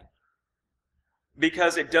happening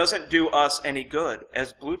because it doesn't do us any good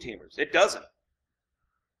as blue teamers. It doesn't.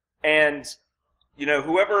 And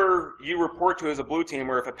whoever you report to as a blue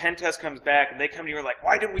teamer, if a pen test comes back and they come to you and like,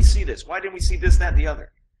 why didn't we see this? Why didn't we see this, that, and the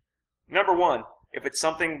other? Number one, if it's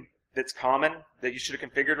something that's common that you should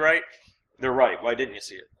have configured right, they're right. Why didn't you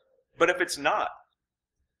see it? But if it's not,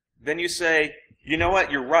 then you say, you know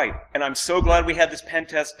what, you're right. And I'm so glad we had this pen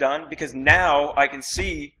test done because now I can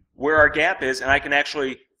see where our gap is and I can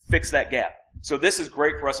actually fix that gap. So this is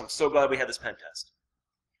great for us. I'm so glad we had this pen test.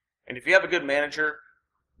 And if you have a good manager,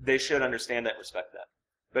 they should understand that and respect that.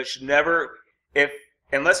 But should never,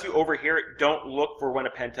 unless you overhear it, don't look for when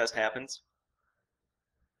a pen test happens.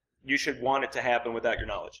 You should want it to happen without your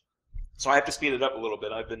knowledge. So I have to speed it up a little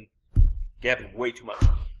bit. I've been gabbing way too much.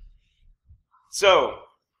 So,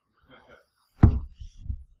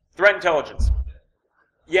 threat intelligence.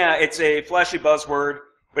 Yeah, it's a flashy buzzword,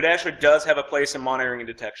 but it actually does have a place in monitoring and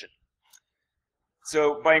detection.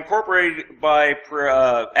 So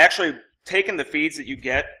actually taking the feeds that you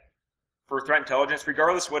get for threat intelligence,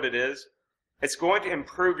 regardless what it is, it's going to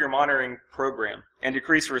improve your monitoring program and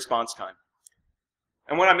decrease the response time.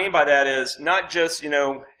 And what I mean by that is not just,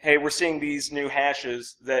 hey, we're seeing these new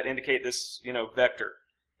hashes that indicate this, vector.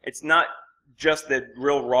 It's not just the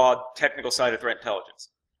real raw technical side of threat intelligence.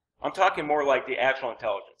 I'm talking more like the actual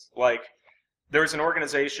intelligence. Like there's an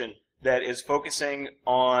organization that is focusing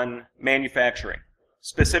on manufacturing,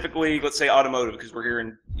 specifically, let's say automotive, because we're here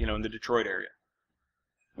in, in the Detroit area.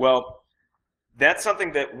 Well, that's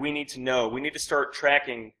something that we need to know. We need to start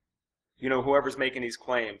tracking, whoever's making these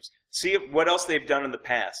claims. See what else they've done in the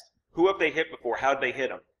past. Who have they hit before? How did they hit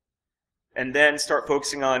them? And then start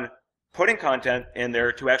focusing on putting content in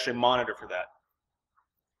there to actually monitor for that.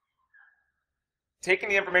 Taking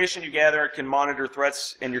the information you gather can monitor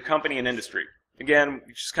threats in your company and industry. Again,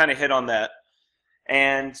 we just kind of hit on that.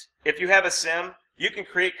 And if you have a SIM, you can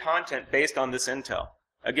create content based on this intel.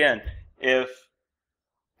 Again, if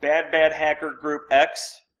bad hacker group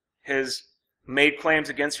X has made claims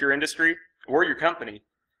against your industry or your company,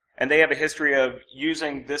 and they have a history of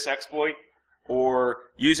using this exploit or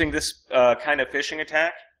using this kind of phishing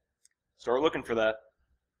attack, start looking for that.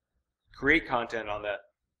 Create content on that.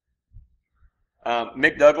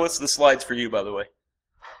 Mick Douglas, the slide's for you, by the way.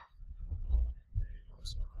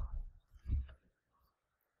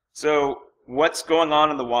 So what's going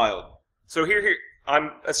on in the wild? So here,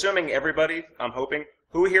 I'm assuming everybody, I'm hoping,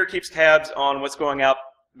 who here keeps tabs on what's going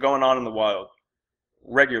on in the wild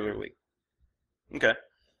regularly? Okay.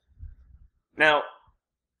 Now,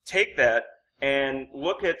 take that and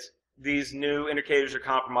look at these new indicators of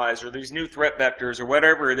compromise or these new threat vectors or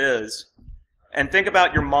whatever it is, and think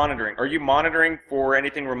about your monitoring. Are you monitoring for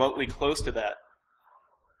anything remotely close to that?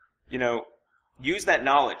 Use that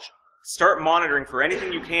knowledge. Start monitoring for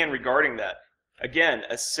anything you can regarding that. Again,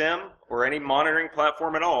 a SIM or any monitoring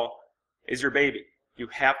platform at all is your baby. You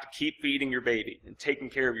have to keep feeding your baby and taking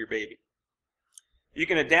care of your baby. You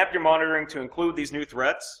can adapt your monitoring to include these new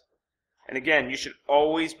threats. And again, you should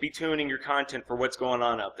always be tuning your content for what's going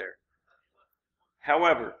on out there.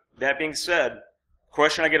 However, that being said, the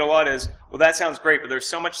question I get a lot is, well, that sounds great, but there's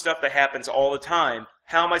so much stuff that happens all the time.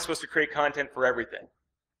 How am I supposed to create content for everything?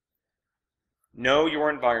 Know your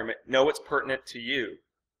environment, know what's pertinent to you,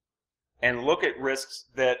 and look at risks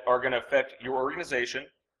that are going to affect your organization,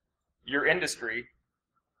 your industry,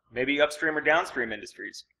 maybe upstream or downstream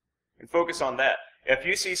industries, and focus on that. If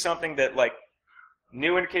you see something that, like,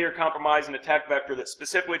 new indicator compromise and attack vector that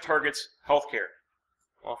specifically targets healthcare,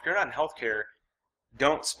 well, if you're not in healthcare,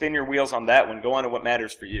 don't spin your wheels on that one. Go on to what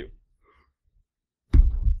matters for you.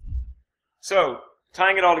 So,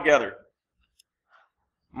 tying it all together,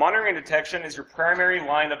 monitoring and detection is your primary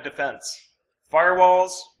line of defense.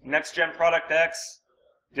 Firewalls, next-gen product X,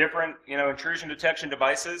 different intrusion detection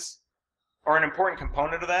devices are an important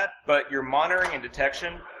component of that, but your monitoring and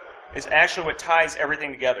detection is actually what ties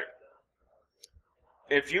everything together.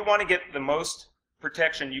 If you want to get the most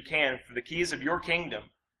protection you can for the keys of your kingdom,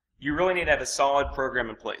 you really need to have a solid program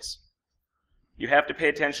in place. You have to pay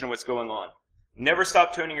attention to what's going on. Never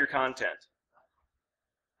stop tuning your content.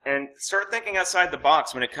 And start thinking outside the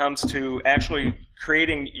box when it comes to actually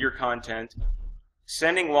creating your content,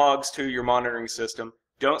 sending logs to your monitoring system.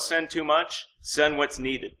 Don't send too much, send what's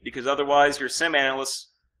needed, because otherwise your SIM analysts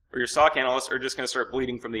or your SOC analysts are just going to start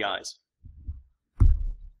bleeding from the eyes.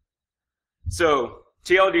 So,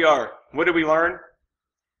 TLDR, what did we learn?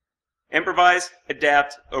 Improvise,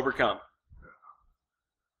 adapt, overcome.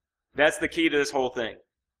 That's the key to this whole thing.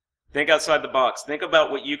 Think outside the box. Think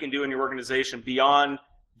about what you can do in your organization beyond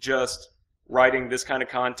just writing this kind of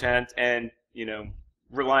content and,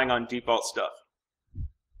 relying on default stuff.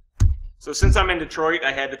 So since I'm in Detroit,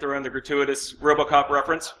 I had to throw in the gratuitous RoboCop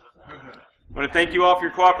reference. I want to thank you all for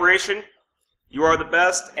your cooperation. You are the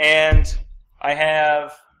best, and I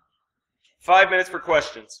have 5 minutes for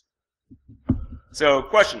questions. So,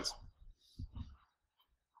 questions?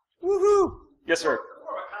 Woohoo! Yes, sir. More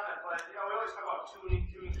of a comment, but we always talk about tuning.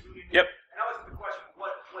 Yep. And I always have the question,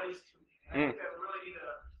 what is tuning? And I think that we really need to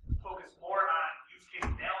focus more on use case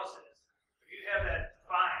analysis. If you have that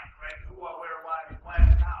defined, right, who, what, where, why, when,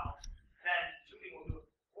 and how, then tuning will do it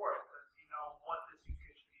for it. But you know what this use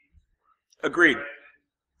case should be used for. Agreed. Right?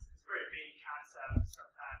 It's a very vague concept,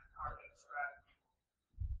 sometimes hard to describe.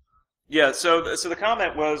 Yeah, so the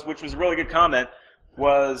comment was, which was a really good comment,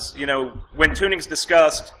 was, when tuning's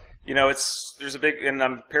discussed, there's a big, and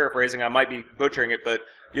I'm paraphrasing, I might be butchering it, but,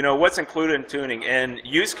 what's included in tuning? And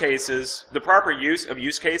use cases, the proper use of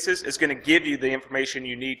use cases is going to give you the information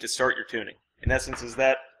you need to start your tuning. In essence, is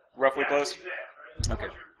that roughly close? Exactly.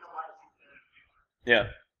 Okay. Yeah.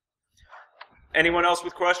 Anyone else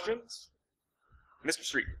with questions? Mr.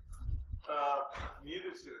 Street. You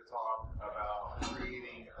just did a talk about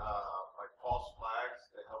creating like false flags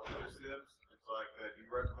that help with the sims. It's like, do you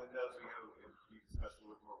recommend those? You know, can you discuss a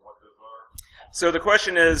little more what those are? So the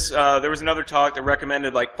question is, there was another talk that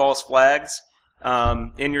recommended like false flags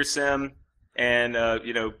in your sim, and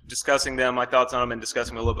you know, discussing them, my thoughts on them, and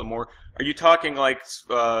discussing them a little bit more. Are you talking like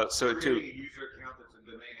so to? Creating a user account that's a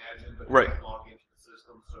domain admin, but Right. can't log into the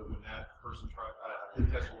system. So when that person tries, the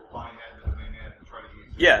tester will find that in the domain admin and try to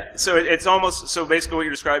use it. Yeah, so it's almost, so basically what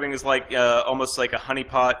you're describing is like almost like a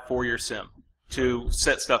honeypot for your sim to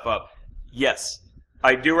set stuff up. Yes,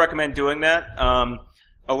 I do recommend doing that.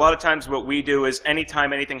 A lot of times what we do is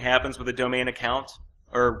anytime anything happens with a domain account,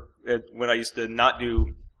 or when I used to not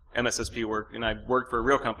do MSSP work and I worked for a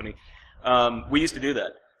real company, we used to do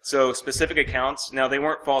that. So specific accounts, now they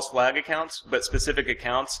weren't false flag accounts, but specific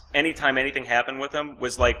accounts, anytime anything happened with them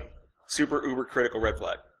was like super uber critical red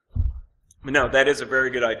flag. But no, that is a very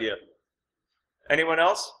good idea. Anyone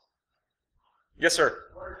else? Yes, sir.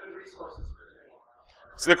 What are good resources for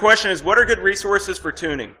tuning? So the question is, what are good resources for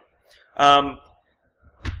tuning?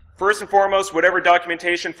 First and foremost, whatever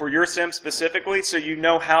documentation for your sim specifically, so you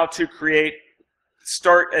know how to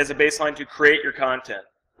start as a baseline to create your content,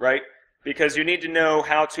 right? Because you need to know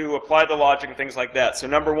how to apply the logic and things like that. So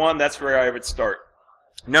number one, that's where I would start.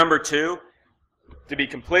 Number two, to be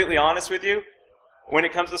completely honest with you, when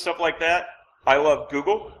it comes to stuff like that, I love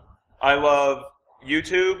Google, I love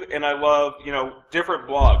YouTube, and I love, you know, different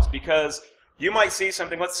blogs, because you might see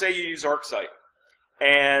something, let's say you use ArcSight,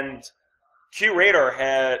 and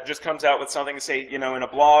QRadar just comes out with something to say, you know, in a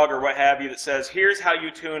blog or what have you, that says, here's how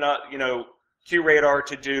you tune up, you know, QRadar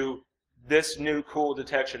to do this new cool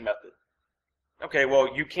detection method. Okay,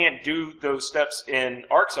 well, you can't do those steps in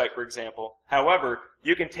ArcSight, for example. However,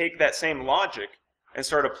 you can take that same logic and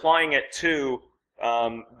start applying it to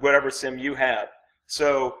whatever sim you have.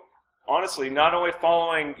 So, honestly, not only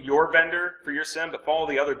following your vendor for your sim, but follow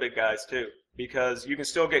the other big guys too, because you can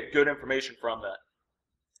still get good information from that.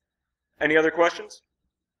 Any other questions?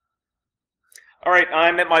 All right,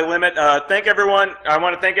 I'm at my limit. Thank everyone. I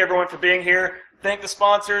want to thank everyone for being here. Thank the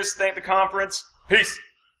sponsors. Thank the conference. Peace.